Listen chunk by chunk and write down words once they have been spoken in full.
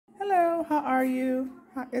Hello, how are you?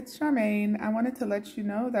 It's Charmaine. I wanted to let you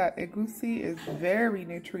know that Egusi is very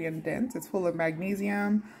nutrient dense. It's full of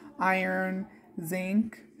magnesium, iron,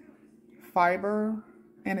 zinc, fiber,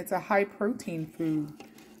 and it's a high protein food.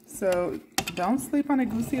 So don't sleep on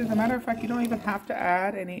Egusi. As a matter of fact, you don't even have to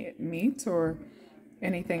add any meat or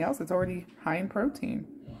anything else. It's already high in protein.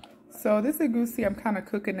 So this Egusi, I'm kind of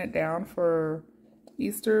cooking it down for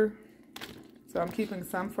Easter. So I'm keeping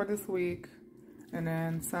some for this week. And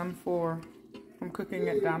then I'm cooking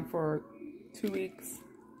it down for 2 weeks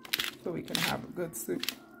so we can have a good soup.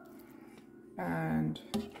 And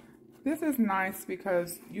this is nice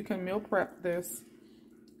because you can meal prep this.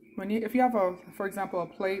 If you have for example, a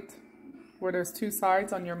plate where there's 2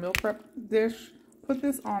 sides on your meal prep dish, put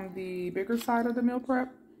this on the bigger side of the meal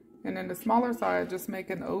prep. And then the smaller side, just make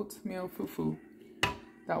an oatmeal fufu.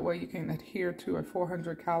 That way you can adhere to a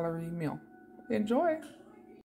 400 calorie meal. Enjoy!